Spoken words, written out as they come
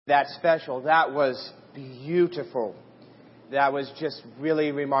That special. That was beautiful. That was just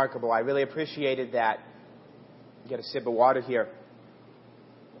really remarkable. I really appreciated that. Get a sip of water here.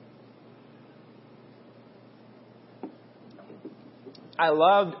 I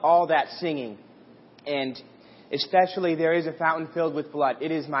loved all that singing. And especially There Is a Fountain Filled with Blood. It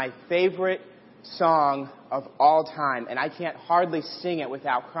is my favorite song of all time. And I can't hardly sing it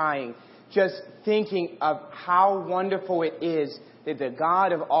without crying. Just thinking of how wonderful it is that the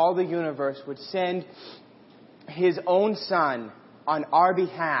God of all the universe would send His own Son on our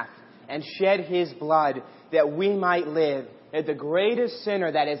behalf and shed His blood that we might live, that the greatest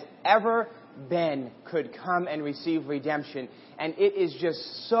sinner that has ever been could come and receive redemption. And it is just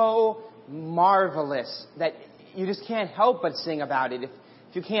so marvelous that you just can't help but sing about it.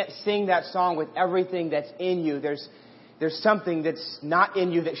 If you can't sing that song with everything that's in you, there's something that's not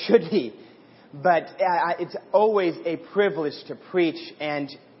in you that should be. But it's always a privilege to preach, and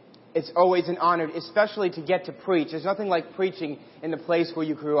it's always an honor, especially to get to preach. There's nothing like preaching in the place where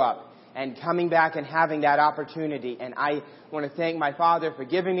you grew up and coming back and having that opportunity. And I want to thank my Father for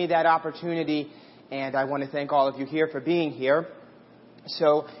giving me that opportunity, and I want to thank all of you here for being here.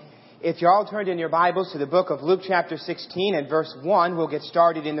 So if you're all turned in your Bibles to the book of Luke chapter 16 and verse 1, we'll get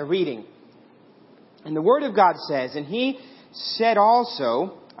started in the reading. And the Word of God says, "And He said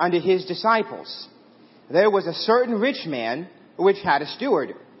also unto His disciples, There was a certain rich man which had a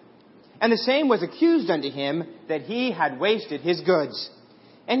steward, and the same was accused unto him that he had wasted his goods.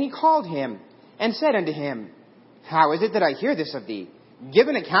 And he called him, and said unto him, How is it that I hear this of thee? Give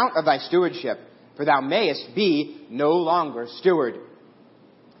an account of thy stewardship, for thou mayest be no longer steward.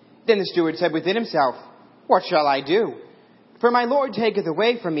 Then the steward said within himself, What shall I do? For my Lord taketh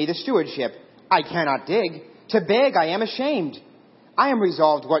away from me the stewardship. I cannot dig. To beg I am ashamed. I am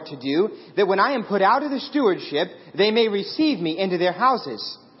resolved what to do, that when I am put out of the stewardship, they may receive me into their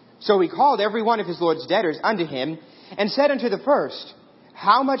houses. So he called every one of his Lord's debtors unto him, and said unto the first,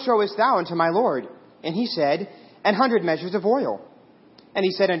 How much owest thou unto my Lord? And he said, 100 measures of oil. And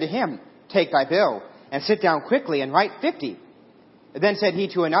he said unto him, Take thy bill, and sit down quickly, and write 50. Then said he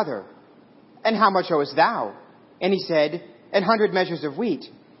to another, And how much owest thou? And he said, 100 measures of wheat.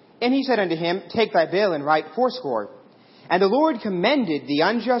 And he said unto him, Take thy bill, and write 80. And the Lord commended the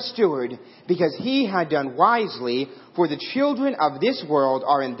unjust steward, because he had done wisely, for the children of this world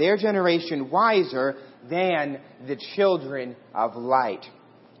are in their generation wiser than the children of light."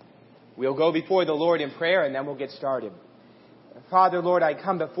 We'll go before the Lord in prayer, and then we'll get started. Father, Lord, I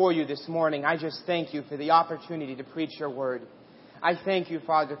come before you this morning. I just thank you for the opportunity to preach your word. I thank you,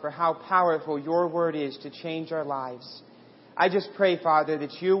 Father, for how powerful your word is to change our lives. I just pray, Father,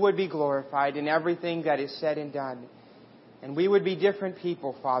 that you would be glorified in everything that is said and done. And we would be different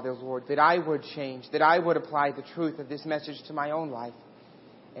people, Father, Lord, that I would change, that I would apply the truth of this message to my own life.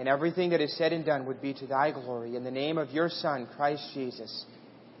 And everything that is said and done would be to thy glory. In the name of your Son, Christ Jesus,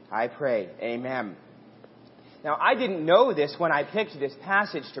 I pray. Amen. Now, I didn't know this when I picked this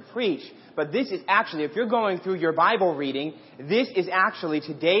passage to preach, but this is actually, if you're going through your Bible reading, this is actually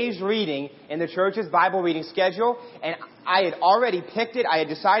today's reading in the church's Bible reading schedule. And I had already picked it. I had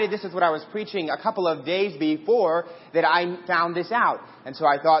decided this is what I was preaching a couple of days before that I found this out. And so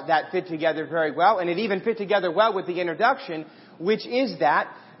I thought that fit together very well. And it even fit together well with the introduction, which is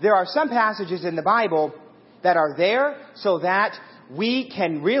that there are some passages in the Bible that are there so that we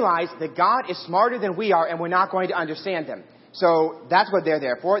can realize that God is smarter than we are and we're not going to understand them. So that's what they're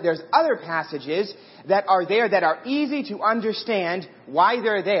there for. There's other passages that are there that are easy to understand why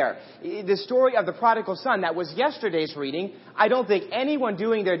they're there. The story of the prodigal son, that was yesterday's reading. I don't think anyone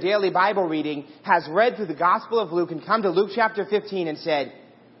doing their daily Bible reading has read through the Gospel of Luke and come to Luke chapter 15 and said,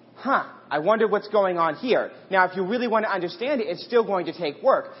 I wonder what's going on here. Now, if you really want to understand it, it's still going to take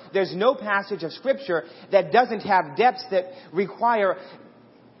work. There's no passage of Scripture that doesn't have depths that require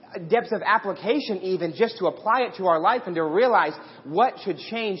depths of application even just to apply it to our life and to realize what should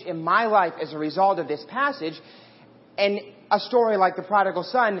change in my life as a result of this passage. And a story like the prodigal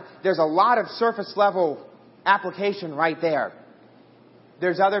son, there's a lot of surface level application right there.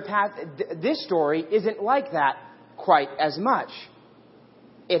 There's other this story isn't like that quite as much.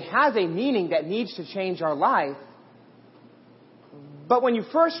 It has a meaning that needs to change our life. But when you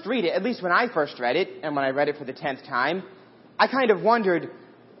first read it, at least when I first read it, and when I read it for the 10th time, I kind of wondered,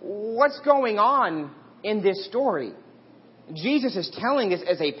 what's going on in this story? Jesus is telling us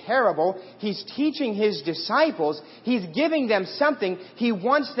as a parable. He's teaching his disciples. He's giving them something. He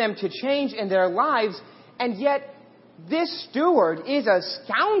wants them to change in their lives. And yet, this steward is a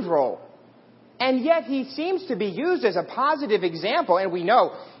scoundrel. And yet he seems to be used as a positive example. And we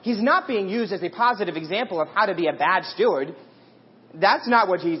know he's not being used as a positive example of how to be a bad steward. That's not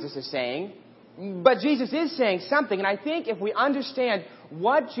what Jesus is saying. But Jesus is saying something. And I think if we understand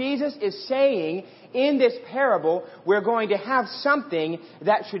what Jesus is saying in this parable, we're going to have something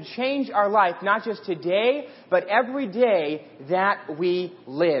that should change our life, not just today, but every day that we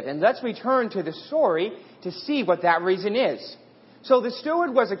live. And let's return to the story to see what that reason is. So the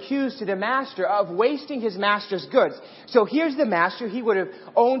steward was accused to the master of wasting his master's goods. So here's the master. He would have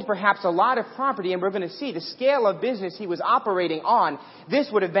owned perhaps a lot of property, and we're going to see the scale of business he was operating on.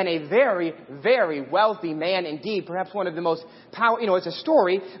 This would have been a very, very wealthy man indeed. Perhaps one of the most it's a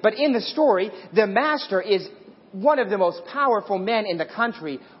story, but in the story, the master is one of the most powerful men in the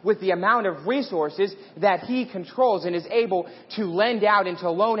country with the amount of resources that he controls and is able to lend out and to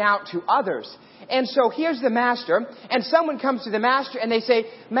loan out to others. And so here's the master, and someone comes to the master and they say,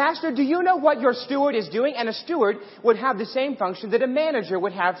 Master, do you know what your steward is doing? And a steward would have the same function that a manager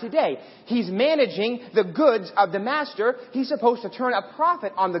would have today. He's managing the goods of the master. He's supposed to turn a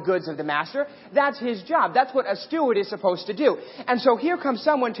profit on the goods of the master. That's his job. That's what a steward is supposed to do. And so here comes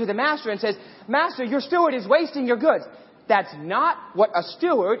someone to the master and says, Master, your steward is wasting your goods. That's not what a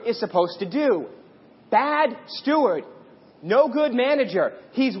steward is supposed to do. Bad steward. No good manager.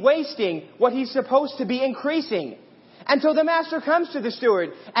 He's wasting what he's supposed to be increasing. And so the master comes to the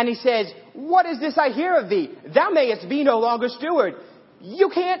steward and he says, What is this I hear of thee? Thou mayest be no longer steward. You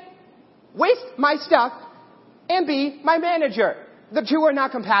can't waste my stuff and be my manager. The two are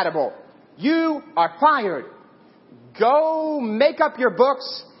not compatible. You are fired. Go make up your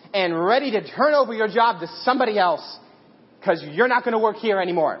books and ready to turn over your job to somebody else, because you're not going to work here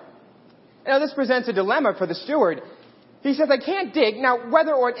anymore. Now this presents a dilemma for the steward. He says, I can't dig. Now,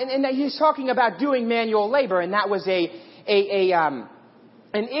 and he's talking about doing manual labor, and that was an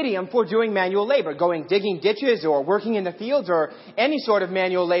idiom for doing manual labor, digging ditches or working in the fields or any sort of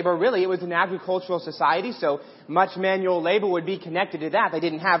manual labor, really. It was an agricultural society, so much manual labor would be connected to that. They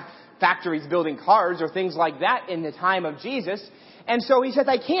didn't have factories building cars or things like that in the time of Jesus. And so he says,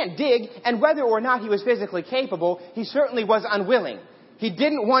 I can't dig, and whether or not he was physically capable, he certainly was unwilling. He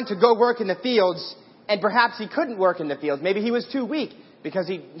didn't want to go work in the fields. And perhaps he couldn't work in the fields. Maybe he was too weak because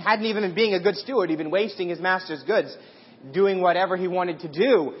he hadn't even been being a good steward. He'd been wasting his master's goods, doing whatever he wanted to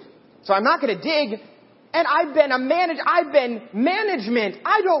do. So I'm not going to dig. And I've been management.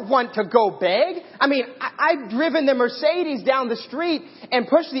 I don't want to go beg. I mean, I've driven the Mercedes down the street and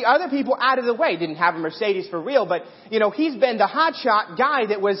pushed the other people out of the way. Didn't have a Mercedes for real, but, he's been the hotshot guy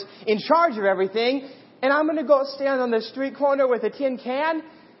that was in charge of everything. And I'm going to go stand on the street corner with a tin can?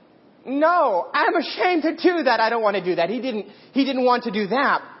 No, I'm ashamed to do that. I don't want to do that. He didn't want to do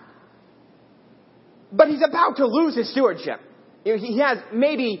that. But he's about to lose his stewardship. He has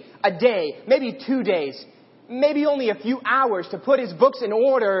maybe a day, maybe 2 days, maybe only a few hours to put his books in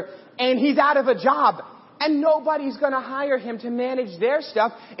order, and he's out of a job. And nobody's going to hire him to manage their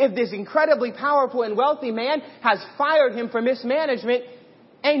stuff if this incredibly powerful and wealthy man has fired him for mismanagement.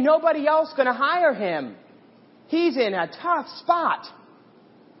 Ain't nobody else going to hire him. He's in a tough spot.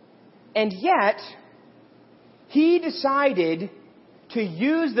 And yet, he decided to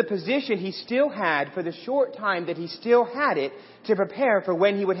use the position he still had for the short time that he still had it to prepare for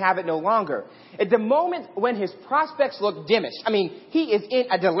when he would have it no longer. At the moment when his prospects looked dimmest, he is in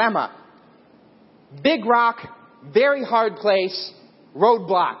a dilemma. Big rock, very hard place, road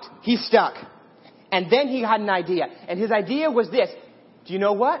blocked. He's stuck. And then he had an idea. And his idea was this. Do you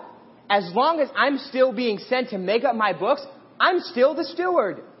know what? As long as I'm still being sent to make up my books, I'm still the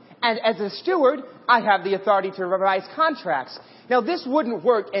steward. And as a steward, I have the authority to revise contracts. Now, this wouldn't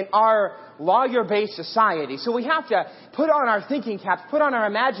work in our lawyer-based society. So we have to put on our thinking caps, put on our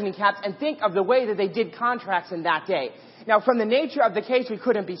imagining caps, and think of the way that they did contracts in that day. Now, from the nature of the case, we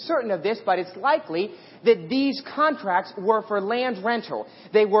couldn't be certain of this, but it's likely that these contracts were for land rental.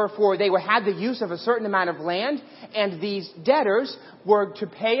 They had the use of a certain amount of land, and these debtors were to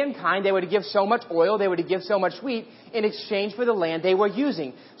pay in kind. They were to give so much oil, they were to give so much wheat in exchange for the land they were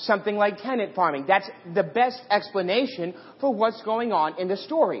using. Something like tenant farming. That's the best explanation for what's going on in the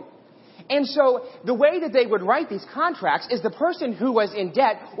story. And so the way that they would write these contracts is the person who was in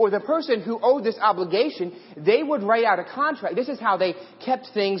debt or the person who owed this obligation, they would write out a contract. This is how they kept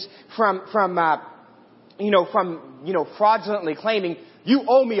things from fraudulently claiming, you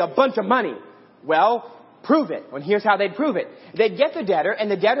owe me a bunch of money. Well, prove it. And here's how they'd prove it. They'd get the debtor, and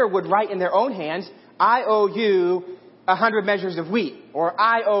the debtor would write in their own hands, I owe you 100 measures of wheat, or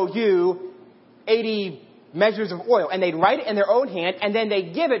I owe you 80 measures of oil. And they'd write it in their own hand, and then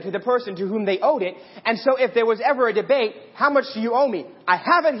they'd give it to the person to whom they owed it. And so if there was ever a debate, how much do you owe me? I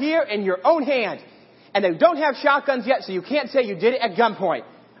have it here in your own hand. And they don't have shotguns yet, so you can't say you did it at gunpoint.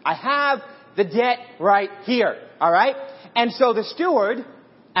 I have the debt right here. All right? And so the steward,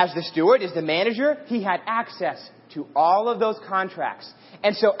 as the steward is the manager, he had access to all of those contracts.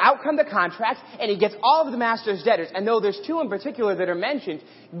 And so out come the contracts, and he gets all of the master's debtors. And though there's two in particular that are mentioned,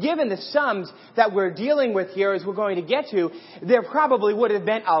 given the sums that we're dealing with here, as we're going to get to, there probably would have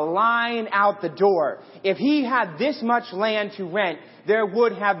been a line out the door. If he had this much land to rent, there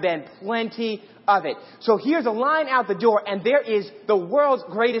would have been plenty of it. So here's a line out the door, and there is the world's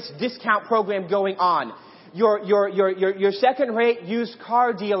greatest discount program going on. Your second-rate used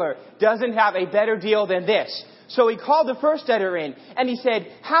car dealer doesn't have a better deal than this. So he called the first debtor in, and he said,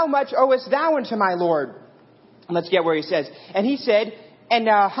 "How much owest thou unto my lord?" Let's get where he says. And he said, "And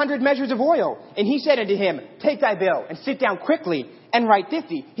 100 measures of oil." And he said unto him, "Take thy bill, and sit down quickly, and write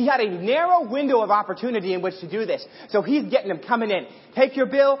 50. He had a narrow window of opportunity in which to do this. So he's getting them coming in. Take your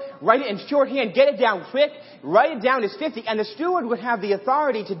bill, write it in shorthand, get it down quick, write it down as 50. And the steward would have the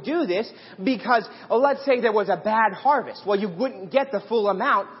authority to do this because, let's say there was a bad harvest. Well, you wouldn't get the full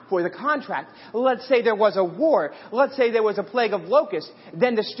amount for the contract. Let's say there was a war. Let's say there was a plague of locusts.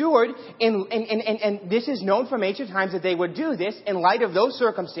 Then the steward, and this is known from ancient times that they would do this, in light of those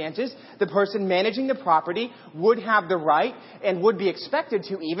circumstances, the person managing the property would have the right and would be expected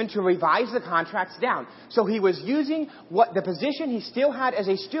to even to revise the contracts down. So he was using the position he still had as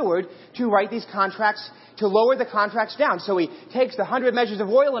a steward to write these contracts, to lower the contracts down. So he takes the 100 measures of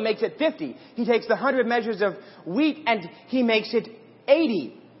oil and makes it 50. He takes the 100 measures of wheat and he makes it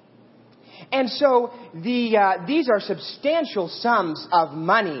 80. And so these are substantial sums of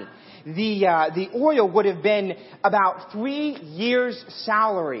money. The oil would have been about 3 years'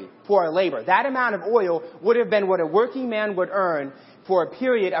 salary for a labor. That amount of oil would have been what a working man would earn for a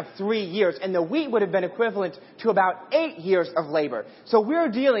period of 3 years. And the wheat would have been equivalent to about 8 years of labor. So we're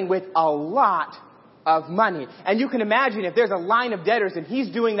dealing with a lot of money. And you can imagine if there's a line of debtors and he's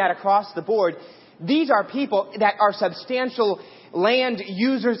doing that across the board, these are people that are substantial land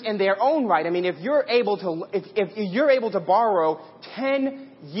users in their own right. I mean, if you're able to borrow 10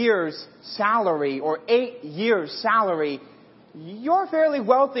 years salary or 8 years salary, you're fairly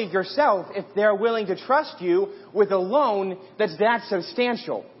wealthy yourself if they're willing to trust you with a loan that's that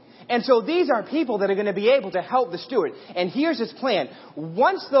substantial. And so these are people that are going to be able to help the steward. And here's his plan.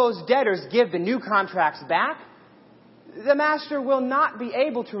 Once those debtors give the new contracts back, the master will not be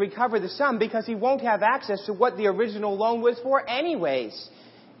able to recover the sum because he won't have access to what the original loan was for anyways.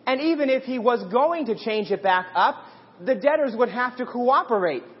 And even if he was going to change it back up, the debtors would have to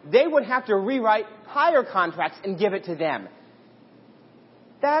cooperate. They would have to rewrite higher contracts and give it to them.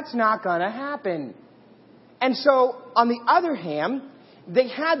 That's not going to happen. And so, on the other hand, they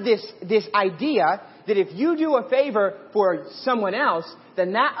had this idea that if you do a favor for someone else,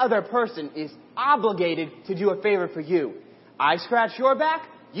 then that other person is obligated to do a favor for you. I scratch your back,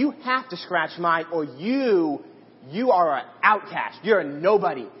 you have to scratch mine, or you are an outcast. You're a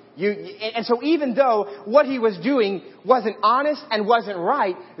nobody. And so even though what he was doing wasn't honest and wasn't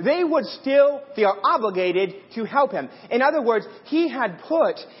right, they would still feel obligated to help him. In other words, he had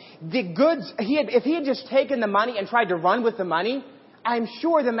put the goods, if he had just taken the money and tried to run with the money, I'm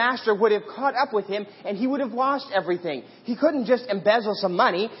sure the master would have caught up with him and he would have lost everything. He couldn't just embezzle some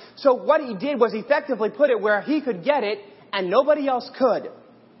money. So what he did was effectively put it where he could get it and nobody else could.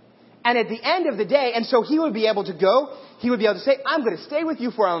 And at the end of the day, and so he would be able to go, he would be able to say, I'm going to stay with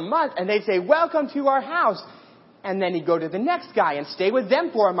you for a month. And they'd say, welcome to our house. And then he'd go to the next guy and stay with them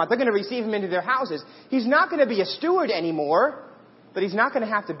for a month. They're going to receive him into their houses. He's not going to be a steward anymore, but he's not going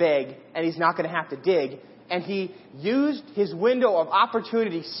to have to beg and he's not going to have to dig. And he used his window of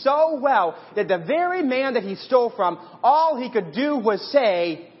opportunity so well that the very man that he stole from, all he could do was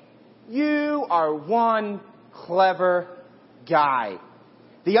say, you are one clever guy.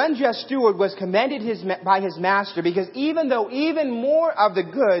 The unjust steward was commended by his master because even though even more of the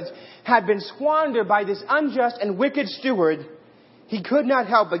goods had been squandered by this unjust and wicked steward, he could not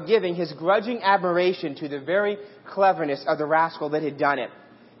help but giving his grudging admiration to the very cleverness of the rascal that had done it.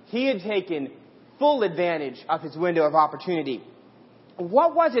 He had taken full advantage of his window of opportunity.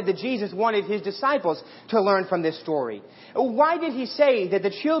 What was it that Jesus wanted his disciples to learn from this story? Why did he say that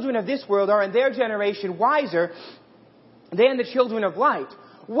the children of this world are in their generation wiser than the children of light?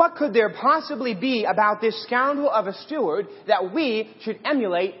 What could there possibly be about this scoundrel of a steward that we should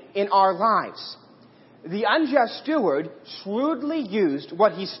emulate in our lives? The unjust steward shrewdly used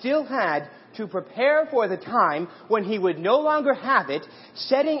what he still had to prepare for the time when he would no longer have it,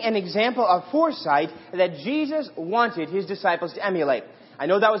 setting an example of foresight that Jesus wanted his disciples to emulate. I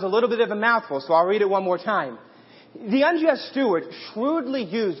know that was a little bit of a mouthful, so I'll read it one more time. The unjust steward shrewdly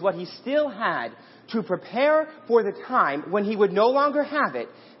used what he still had to prepare for the time when he would no longer have it,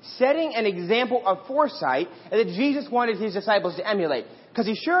 setting an example of foresight that Jesus wanted his disciples to emulate. Because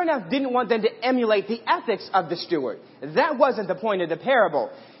he sure enough didn't want them to emulate the ethics of the steward. That wasn't the point of the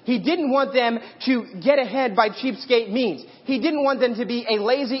parable. He didn't want them to get ahead by cheapskate means. He didn't want them to be a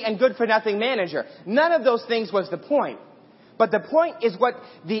lazy and good-for-nothing manager. None of those things was the point. But the point is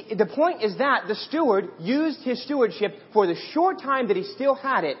that the steward used his stewardship for the short time that he still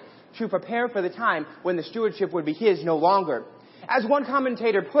had it to prepare for the time when the stewardship would be his no longer. As one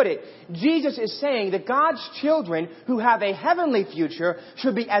commentator put it, Jesus is saying that God's children who have a heavenly future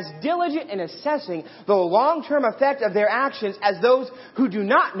should be as diligent in assessing the long-term effect of their actions as those who do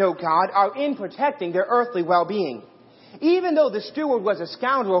not know God are in protecting their earthly well-being. Even though the steward was a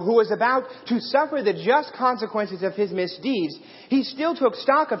scoundrel who was about to suffer the just consequences of his misdeeds, he still took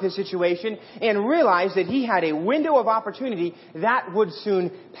stock of his situation and realized that he had a window of opportunity that would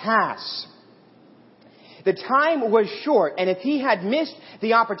soon pass. The time was short, and if he had missed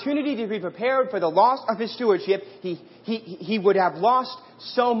the opportunity to be prepared for the loss of his stewardship, he would have lost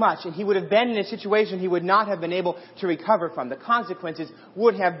so much, and he would have been in a situation he would not have been able to recover from. The consequences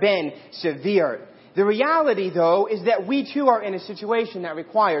would have been severe. The reality, though, is that we too are in a situation that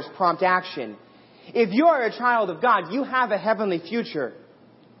requires prompt action. If you are a child of God, you have a heavenly future.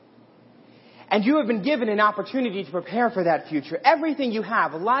 And you have been given an opportunity to prepare for that future. Everything you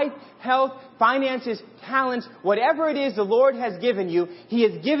have, life, health, finances, talents, whatever it is the Lord has given you, He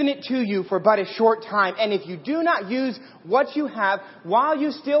has given it to you for but a short time. And if you do not use what you have while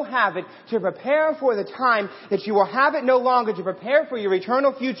you still have it to prepare for the time that you will have it no longer, to prepare for your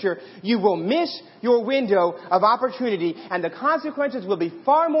eternal future, you will miss your window of opportunity, and the consequences will be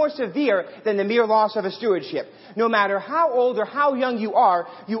far more severe than the mere loss of a stewardship. No matter how old or how young you are,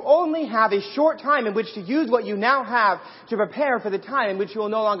 you only have a short time in which to use what you now have to prepare for the time in which you will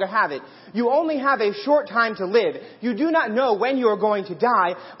no longer have it. You only have a short time to live. You do not know when you are going to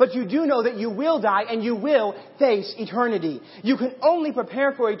die, but you do know that you will die and you will face eternity. You can only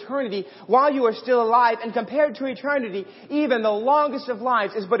prepare for eternity while you are still alive, and compared to eternity, even the longest of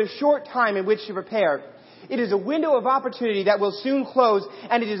lives is but a short time in which to prepare. It is a window of opportunity that will soon close,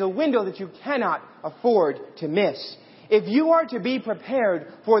 and it is a window that you cannot afford to miss. If you are to be prepared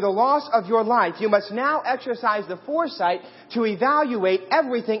for the loss of your life, you must now exercise the foresight to evaluate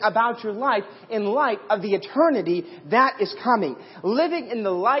everything about your life in light of the eternity that is coming. Living in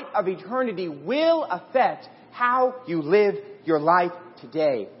the light of eternity will affect how you live your life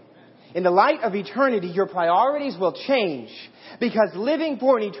today. In the light of eternity, your priorities will change, because living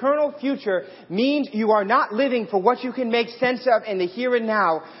for an eternal future means you are not living for what you can make sense of in the here and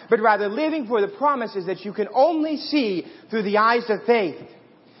now, but rather living for the promises that you can only see through the eyes of faith.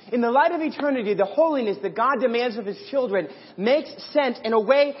 In the light of eternity, the holiness that God demands of His children makes sense in a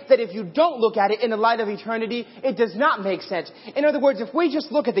way that if you don't look at it in the light of eternity, it does not make sense. In other words, if we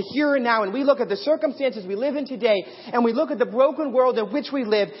just look at the here and now, and we look at the circumstances we live in today, and we look at the broken world in which we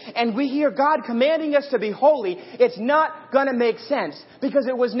live, and we hear God commanding us to be holy, it's not going to make sense, because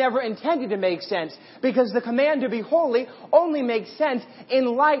it was never intended to make sense. Because the command to be holy only makes sense in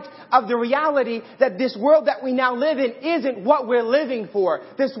light of the reality that this world that we now live in isn't what we're living for.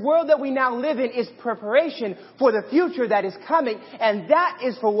 This world that we now live in is preparation for the future that is coming, and that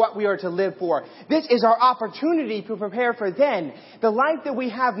is for what we are to live for. This is our opportunity to prepare for then. The life that we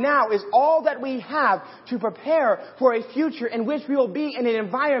have now is all that we have to prepare for a future in which we will be in an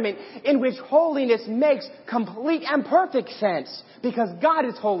environment in which holiness makes complete and perfect sense, because God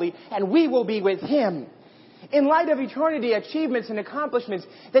is holy and we will be with Him. In light of eternity, achievements and accomplishments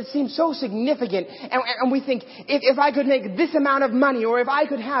that seem so significant, and we think, if I could make this amount of money, or if I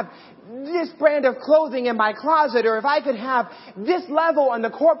could have this brand of clothing in my closet, or if I could have this level on the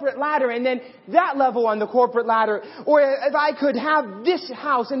corporate ladder and then that level on the corporate ladder, or if I could have this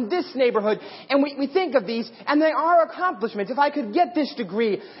house in this neighborhood, and we think of these, and they are accomplishments. If I could get this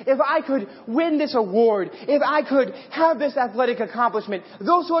degree, if I could win this award, if I could have this athletic accomplishment,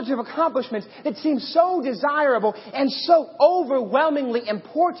 those sorts of accomplishments that seem so desirable and so overwhelmingly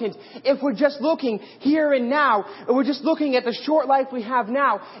important if we're just looking here and now, or we're just looking at the short life we have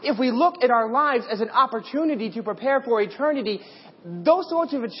now. If we look at our lives as an opportunity to prepare for eternity, those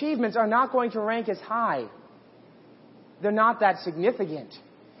sorts of achievements are not going to rank as high. They're not that significant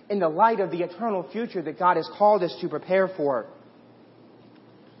in the light of the eternal future that God has called us to prepare for.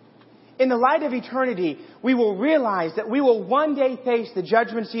 In the light of eternity, we will realize that we will one day face the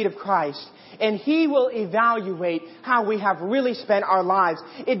judgment seat of Christ, and He will evaluate how we have really spent our lives.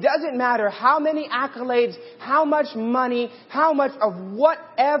 It doesn't matter how many accolades, how much money, how much of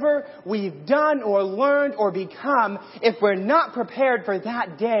whatever we've done or learned or become. If we're not prepared for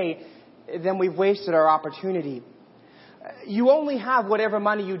that day, then we've wasted our opportunity. You only have whatever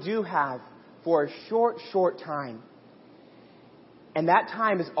money you do have for a short time. And that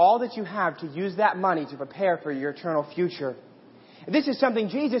time is all that you have to use that money to prepare for your eternal future. This is something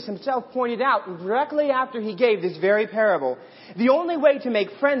Jesus himself pointed out directly after he gave this very parable. The only way to make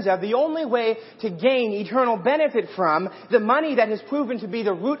friends of, the only way to gain eternal benefit from the money that has proven to be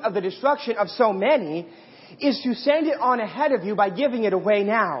the root of the destruction of so many is to send it on ahead of you by giving it away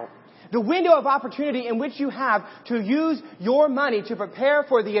now. The window of opportunity in which you have to use your money to prepare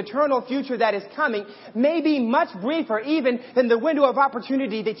for the eternal future that is coming may be much briefer even than the window of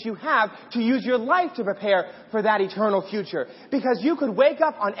opportunity that you have to use your life to prepare for that eternal future. Because you could wake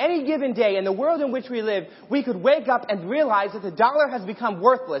up on any given day in the world in which we live, we could wake up and realize that the dollar has become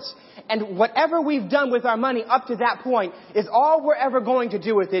worthless. And whatever we've done with our money up to that point is all we're ever going to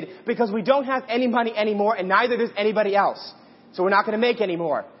do with it because we don't have any money anymore and neither does anybody else. So we're not going to make any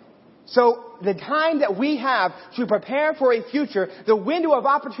more. So the time that we have to prepare for a future, the window of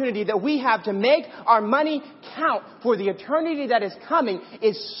opportunity that we have to make our money count for the eternity that is coming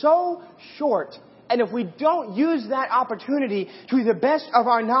is so short. And if we don't use that opportunity to the best of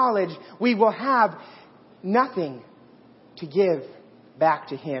our knowledge, we will have nothing to give back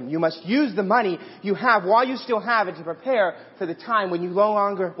to Him. You must use the money you have while you still have it to prepare for the time when you no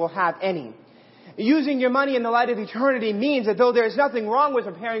longer will have any. Using your money in the light of eternity means that though there is nothing wrong with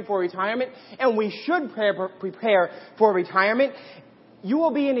preparing for retirement, and we should prepare for retirement, you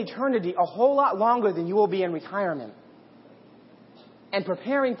will be in eternity a whole lot longer than you will be in retirement. And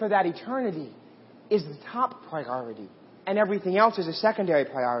preparing for that eternity is the top priority, and everything else is a secondary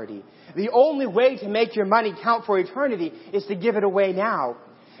priority. The only way to make your money count for eternity is to give it away now.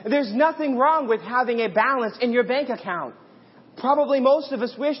 There's nothing wrong with having a balance in your bank account. Probably most of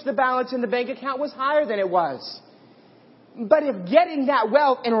us wish the balance in the bank account was higher than it was. But if getting that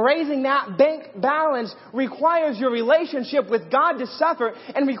wealth and raising that bank balance requires your relationship with God to suffer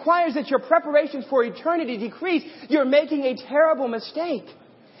and requires that your preparations for eternity decrease, you're making a terrible mistake.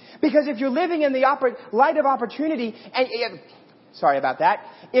 Because if you're living in the light of opportunity,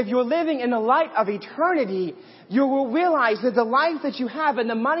 if you're living in the light of eternity, you will realize that the life that you have and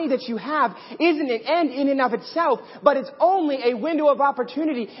the money that you have isn't an end in and of itself, but it's only a window of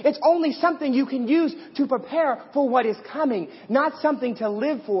opportunity. It's only something you can use to prepare for what is coming, not something to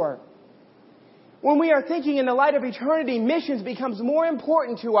live for. When we are thinking in the light of eternity, missions becomes more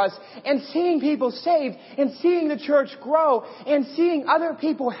important to us, and seeing people saved and seeing the church grow and seeing other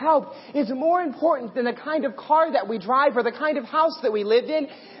people helped is more important than the kind of car that we drive or the kind of house that we live in.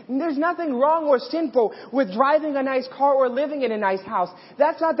 There's nothing wrong or sinful with driving a nice car or living in a nice house.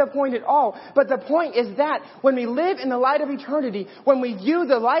 That's not the point at all. But the point is that when we live in the light of eternity, when we view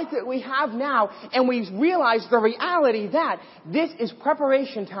the life that we have now and we realize the reality that this is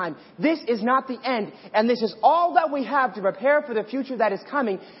preparation time, this is not the end, and this is all that we have to prepare for the future that is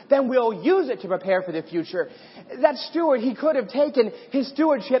coming, then we'll use it to prepare for the future. That steward, he could have taken his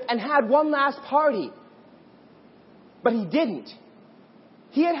stewardship and had one last party. But he didn't.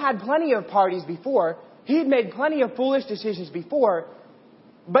 He had had plenty of parties before. He had made plenty of foolish decisions before.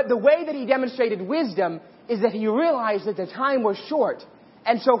 But the way that he demonstrated wisdom is that he realized that the time was short.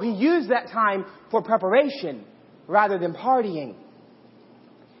 And so he used that time for preparation rather than partying.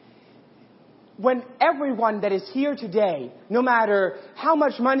 When everyone that is here today, no matter how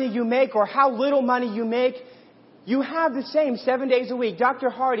much money you make or how little money you make, you have the same 7 days a week. Dr.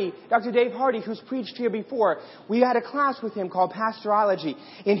 Dave Hardy, who's preached here before, we had a class with him called Pastorology.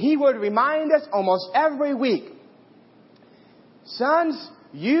 And he would remind us almost every week, sons,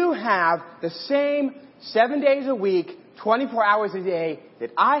 you have the same 7 days a week, 24 hours a day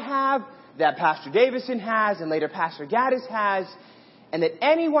that I have, that Pastor Davison has, and later Pastor Gaddis has, and that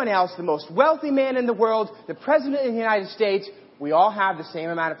anyone else, the most wealthy man in the world, the President of the United States, we all have the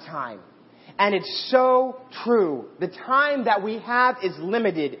same amount of time. And it's so true. The time that we have is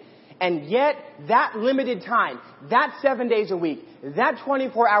limited. And yet, that limited time, that 7 days a week, that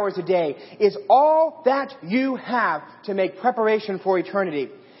 24 hours a day, is all that you have to make preparation for eternity.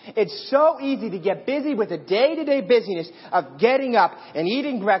 It's so easy to get busy with the day-to-day busyness of getting up and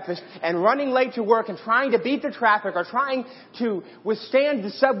eating breakfast and running late to work and trying to beat the traffic or trying to withstand the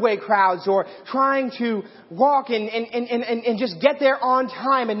subway crowds or trying to walk and just get there on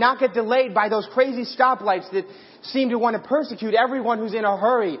time and not get delayed by those crazy stoplights that seem to want to persecute everyone who's in a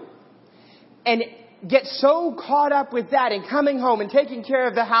hurry. And get so caught up with that and coming home and taking care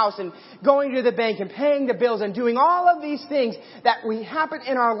of the house and going to the bank and paying the bills and doing all of these things that we happen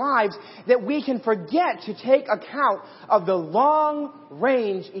in our lives that we can forget to take account of the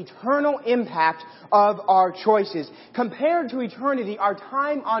long-range eternal impact of our choices. Compared to eternity, our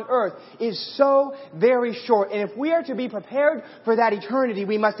time on earth is so very short. And if we are to be prepared for that eternity,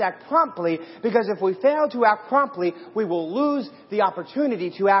 we must act promptly, because if we fail to act promptly, we will lose the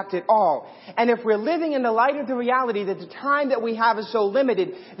opportunity to act at all. And if we're living in the light of the reality that the time that we have is so limited,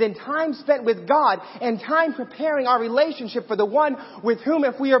 then time spent with God and time preparing our relationship for the one with whom,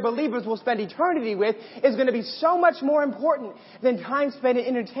 if we are believers, we'll spend eternity with, is going to be so much more important than time spent in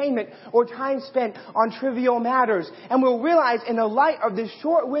entertainment or time spent on trivial matters. And we'll realize in the light of this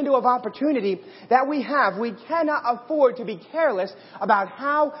short window of opportunity that we have, we cannot afford to be careless about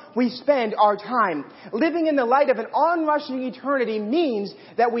how we spend our time. Living in the light of an onrushing eternity means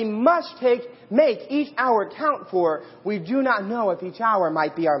that we must make each hour count for. We do not know if each hour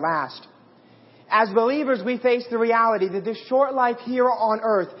might be our last. As believers, we face the reality that this short life here on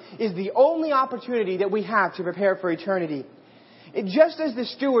earth is the only opportunity that we have to prepare for eternity. Just as the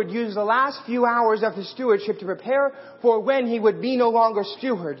steward used the last few hours of his stewardship to prepare for when he would be no longer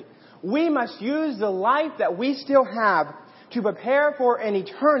steward, we must use the life that we still have to prepare for an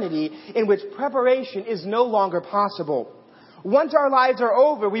eternity in which preparation is no longer possible. Once our lives are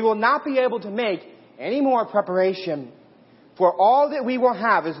over, we will not be able to make any more preparation. For all that we will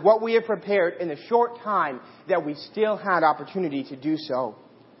have is what we have prepared in the short time that we still had opportunity to do so.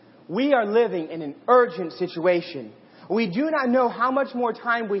 We are living in an urgent situation. We do not know how much more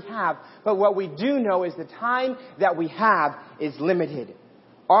time we have, but what we do know is the time that we have is limited.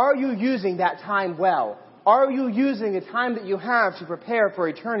 Are you using that time well? Are you using the time that you have to prepare for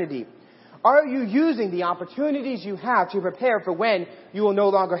eternity? Are you using the opportunities you have to prepare for when you will no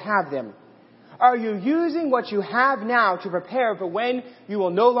longer have them? Are you using what you have now to prepare for when you will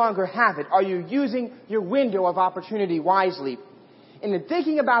no longer have it? Are you using your window of opportunity wisely? And in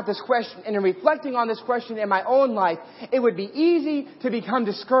thinking about this question and in reflecting on this question in my own life, it would be easy to become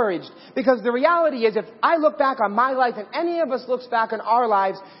discouraged. Because the reality is, if I look back on my life and any of us looks back on our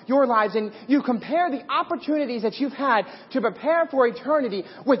lives, your lives, and you compare the opportunities that you've had to prepare for eternity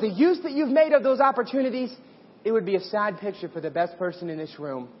with the use that you've made of those opportunities, it would be a sad picture for the best person in this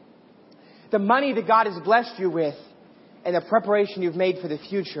room. The money that God has blessed you with and the preparation you've made for the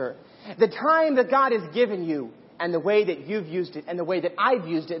future. The time that God has given you and the way that you've used it and the way that I've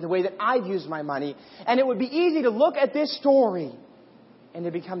used it and the way that I've used my money. And it would be easy to look at this story and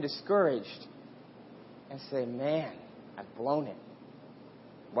to become discouraged and say, man, I've blown it.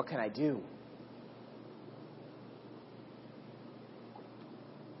 What can I do?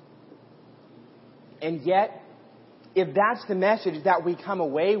 And yet, if that's the message that we come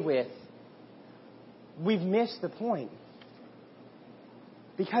away with, we've missed the point.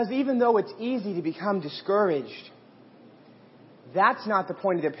 Because even though it's easy to become discouraged, that's not the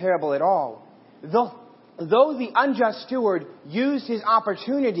point of the parable at all. Though the unjust steward used his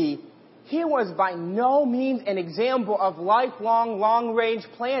opportunity, he was by no means an example of lifelong, long-range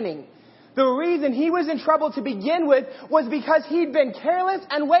planning. The reason he was in trouble to begin with was because he'd been careless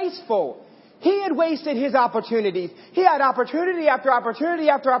and wasteful. He had wasted his opportunities. He had opportunity after opportunity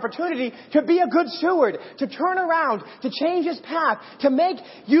after opportunity to be a good steward, to turn around, to change his path, to make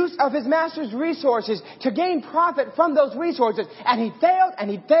use of his master's resources, to gain profit from those resources. And he failed, and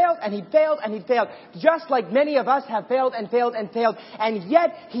he failed, and he failed, and he failed. Just like many of us have failed and failed and failed. And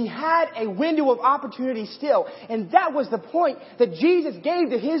yet he had a window of opportunity still. And that was the point that Jesus gave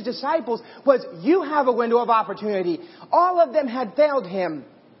to his disciples, was you have a window of opportunity. All of them had failed him.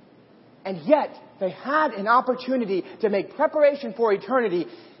 And yet, they had an opportunity to make preparation for eternity.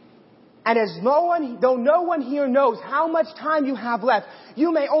 And though no one here knows how much time you have left,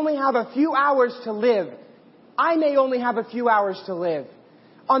 you may only have a few hours to live. I may only have a few hours to live.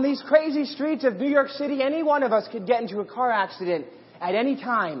 On these crazy streets of New York City, any one of us could get into a car accident at any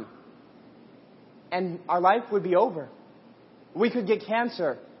time. And our life would be over. We could get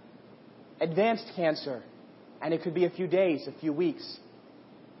cancer, advanced cancer, and it could be a few days, a few weeks.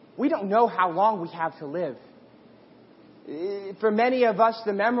 We don't know how long we have to live. For many of us,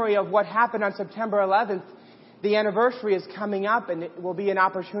 the memory of what happened on September 11th, the anniversary is coming up, and it will be an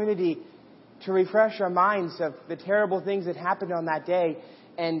opportunity to refresh our minds of the terrible things that happened on that day.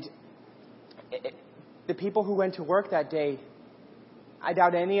 And the people who went to work that day, I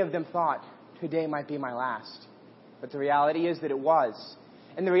doubt any of them thought today might be my last. But the reality is that it was.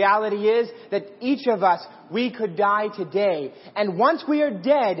 And the reality is that each of us, we could die today. And once we are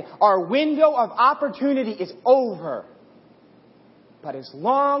dead, our window of opportunity is over. But as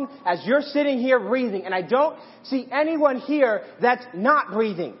long as you're sitting here breathing, and I don't see anyone here that's not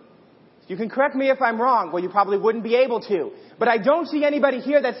breathing. You can correct me if I'm wrong. Well, you probably wouldn't be able to. But I don't see anybody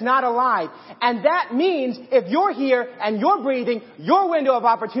here that's not alive. And that means if you're here and you're breathing, your window of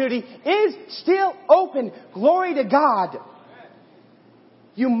opportunity is still open. Glory to God.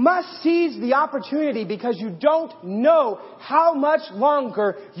 You must seize the opportunity because you don't know how much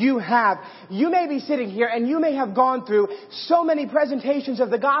longer you have. You may be sitting here and you may have gone through so many presentations of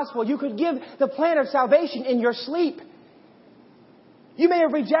the gospel. You could give the plan of salvation in your sleep. You may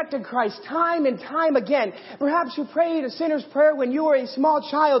have rejected Christ time and time again. Perhaps you prayed a sinner's prayer when you were a small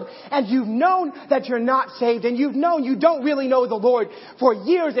child and you've known that you're not saved and you've known you don't really know the Lord for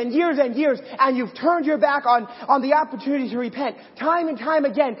years and years and years, and you've turned your back on the opportunity to repent time and time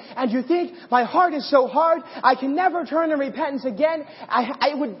again, and you think, my heart is so hard, I can never turn to repentance again.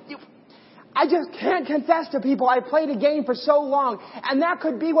 I just can't confess to people I played a game for so long. And that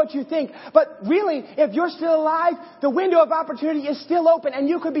could be what you think. But really, if you're still alive, the window of opportunity is still open and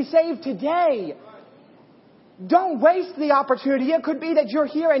you could be saved today. Don't waste the opportunity. It could be that you're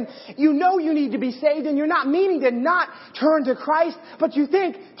here and you know you need to be saved and you're not meaning to not turn to Christ, but you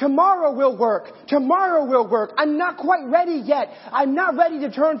think tomorrow will work. Tomorrow will work. I'm not quite ready yet. I'm not ready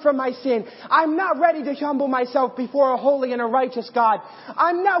to turn from my sin. I'm not ready to humble myself before a holy and a righteous God.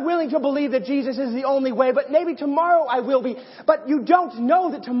 I'm not willing to believe that Jesus is the only way, but maybe tomorrow I will be. But you don't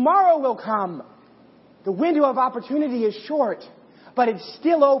know that tomorrow will come. The window of opportunity is short, but it's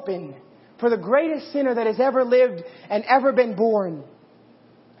still open for the greatest sinner that has ever lived and ever been born.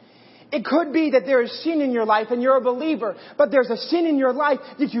 It could be that there is sin in your life and you're a believer, but there's a sin in your life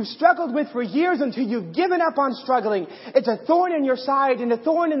that you struggled with for years until you've given up on struggling. It's a thorn in your side and a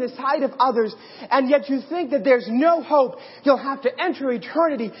thorn in the side of others, and yet you think that there's no hope. You'll have to enter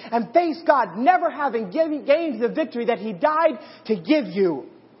eternity and face God, never having gained the victory that He died to give you.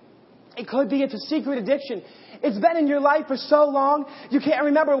 It could be it's a secret addiction. It's been in your life for so long, you can't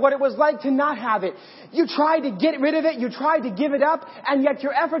remember what it was like to not have it. You tried to get rid of it, you tried to give it up, and yet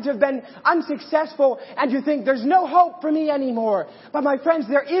your efforts have been unsuccessful, and you think there's no hope for me anymore. But my friends,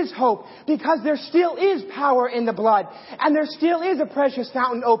 there is hope, because there still is power in the blood, and there still is a precious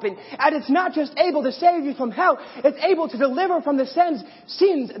fountain open, and it's not just able to save you from hell, it's able to deliver from the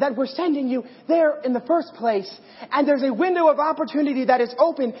sins that were sending you there in the first place. And there's a window of opportunity that is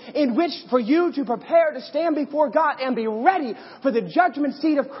open in which for you to prepare to stand before God and be ready for the judgment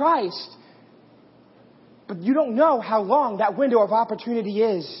seat of Christ. But you don't know how long that window of opportunity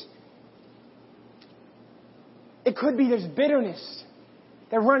is. It could be there's bitterness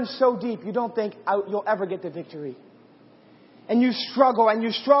that runs so deep you don't think you'll ever get the victory. And you struggle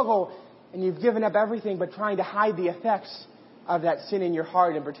and you've given up everything but trying to hide the effects of that sin in your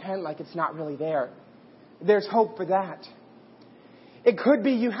heart and pretend like it's not really there. There's hope for that. It could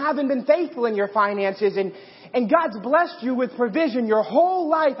be you haven't been faithful in your finances and God's blessed you with provision your whole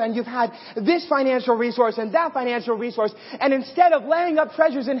life, and you've had this financial resource and that financial resource, and instead of laying up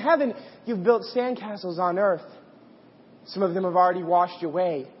treasures in heaven, you've built sandcastles on earth. Some of them have already washed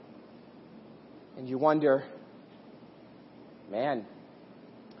away. And you wonder, man,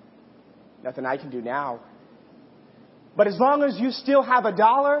 nothing I can do now. But as long as you still have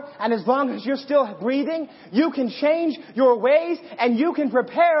 $1 and as long as you're still breathing, you can change your ways and you can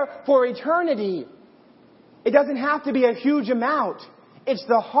prepare for eternity. It doesn't have to be a huge amount. It's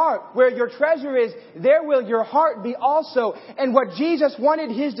the heart. Where your treasure is, there will your heart be also. And what Jesus wanted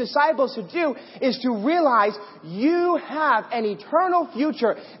His disciples to do is to realize you have an eternal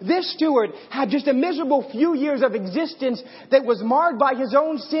future. This steward had just a miserable few years of existence that was marred by his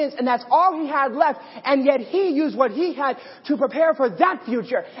own sins, and that's all he had left. And yet he used what he had to prepare for that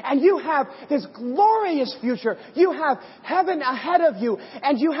future. And you have this glorious future. You have heaven ahead of you,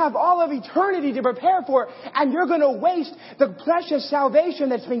 and you have all of eternity to prepare for. And you're going to waste the precious salvation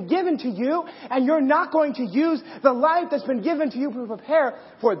that's been given to you, and you're not going to use the life that's been given to you to prepare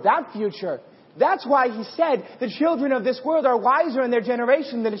for that future. That's why He said the children of this world are wiser in their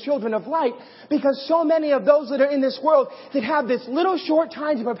generation than the children of light, because so many of those that are in this world that have this little short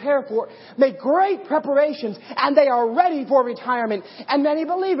time to prepare for make great preparations, and they are ready for retirement. And many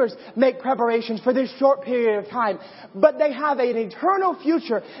believers make preparations for this short period of time, but they have an eternal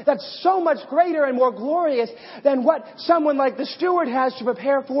future that's so much greater and more glorious than what someone like the steward has to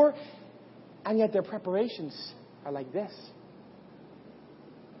prepare for, and yet their preparations are like this.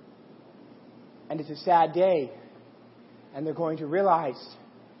 And it's a sad day. And they're going to realize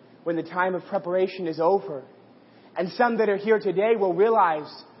when the time of preparation is over. And some that are here today will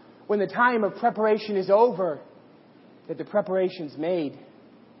realize when the time of preparation is over that the preparations made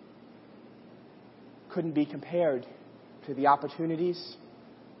couldn't be compared to the opportunities,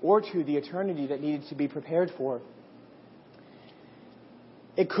 or to the eternity that needed to be prepared for.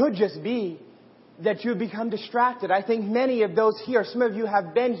 It could just be that you become distracted. I think many of those here, some of you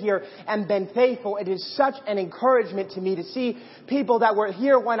have been here and been faithful. It is such an encouragement to me to see people that were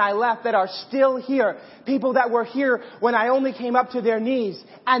here when I left that are still here. People that were here when I only came up to their knees,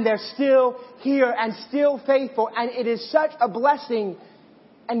 and they're still here and still faithful. And it is such a blessing.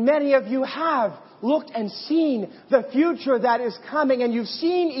 And many of you have looked and seen the future that is coming, and you've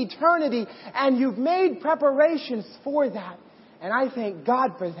seen eternity, and you've made preparations for that. And I thank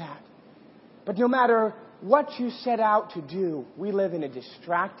God for that. But no matter what you set out to do, we live in a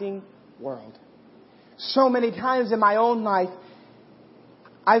distracting world. So many times in my own life,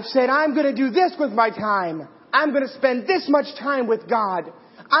 I've said, I'm going to do this with my time. I'm going to spend this much time with God.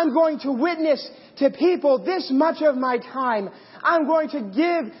 I'm going to witness to people this much of my time. I'm going to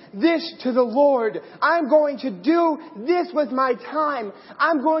give this to the Lord. I'm going to do this with my time.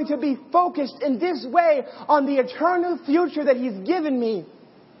 I'm going to be focused in this way on the eternal future that He's given me.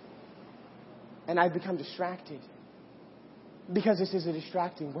 And I've become distracted because this is a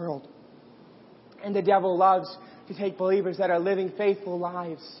distracting world. And the devil loves to take believers that are living faithful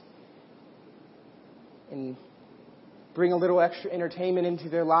lives and bring a little extra entertainment into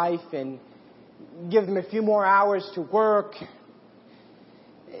their life and give them a few more hours to work,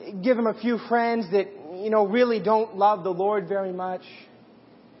 give them a few friends that, really don't love the Lord very much,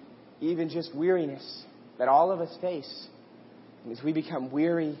 even just weariness that all of us face. And as we become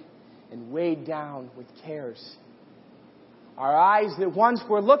weary and weighed down with cares, our eyes that once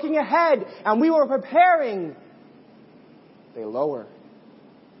were looking ahead and we were preparing, they lower.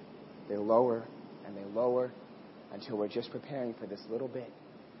 They lower and they lower until we're just preparing for this little bit.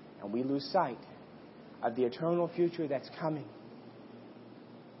 And we lose sight of the eternal future that's coming.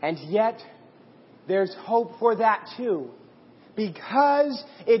 And yet, there's hope for that too. Because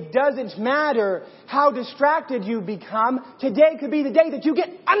it doesn't matter how distracted you become, today could be the day that you get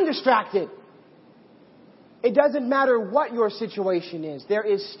undistracted. It doesn't matter what your situation is. There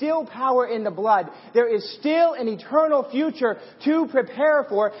is still power in the blood. There is still an eternal future to prepare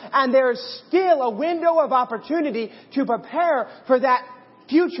for. And there is still a window of opportunity to prepare for that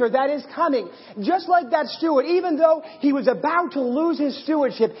future that is coming. Just like that steward, even though he was about to lose his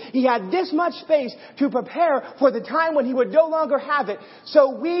stewardship, he had this much space to prepare for the time when he would no longer have it.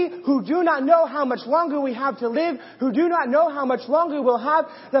 So we who do not know how much longer we have to live, who do not know how much longer we'll have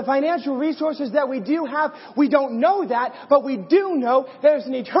the financial resources that we do have, we don't know that, but we do know there's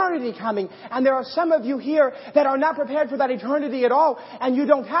an eternity coming. And there are some of you here that are not prepared for that eternity at all, and you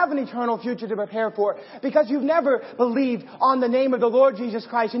don't have an eternal future to prepare for because you've never believed on the name of the Lord Jesus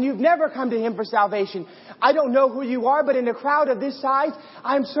Christ, and you've never come to Him for salvation. I don't know who you are, but in a crowd of this size,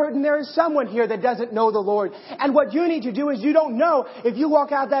 I'm certain there is someone here that doesn't know the Lord. And what you need to do is, you don't know if you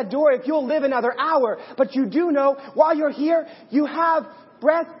walk out that door, if you'll live another hour, but you do know while you're here, you have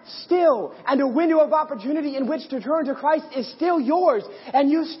breath still, and a window of opportunity in which to turn to Christ is still yours.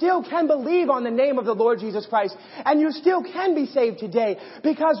 And you still can believe on the name of the Lord Jesus Christ. And you still can be saved today,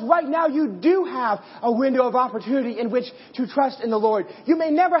 because right now you do have a window of opportunity in which to trust in the Lord. You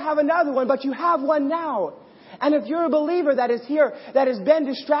may never have another one, but you have one now. And if you're a believer that is here, that has been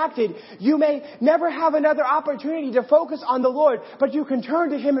distracted, you may never have another opportunity to focus on the Lord, but you can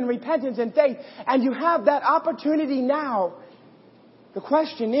turn to Him in repentance and faith, and you have that opportunity now. The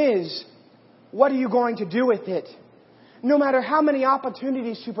question is, what are you going to do with it? No matter how many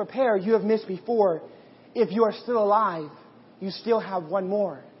opportunities to prepare you have missed before, if you are still alive, you still have one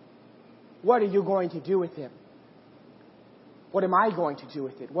more. What are you going to do with it? What am I going to do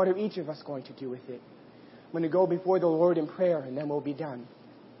with it? What are each of us going to do with it? I'm going to go before the Lord in prayer, and then we'll be done.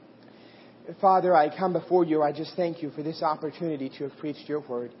 Father, I come before you. I just thank you for this opportunity to have preached your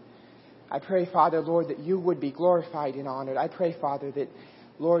word. I pray, Father, Lord, that you would be glorified and honored. I pray, Father, that,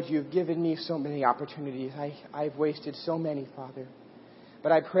 Lord, you've given me so many opportunities. I've wasted so many, Father.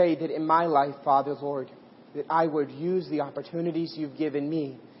 But I pray that in my life, Father, Lord, that I would use the opportunities you've given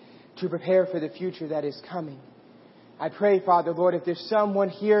me to prepare for the future that is coming. I pray, Father, Lord, if there's someone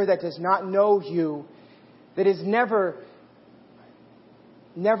here that does not know you, that has never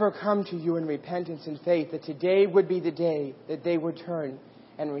come to you in repentance and faith, that today would be the day that they would turn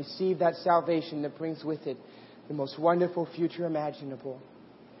and receive that salvation that brings with it the most wonderful future imaginable.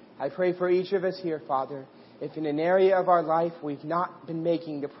 I pray for each of us here, Father, if in an area of our life we've not been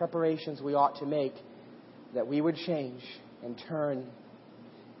making the preparations we ought to make, that we would change and turn,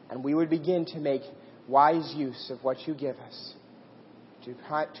 and we would begin to make wise use of what you give us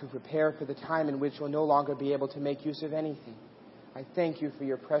to prepare for the time in which we'll no longer be able to make use of anything. I thank you for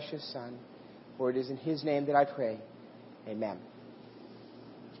your precious Son, for it is in His name that I pray. Amen.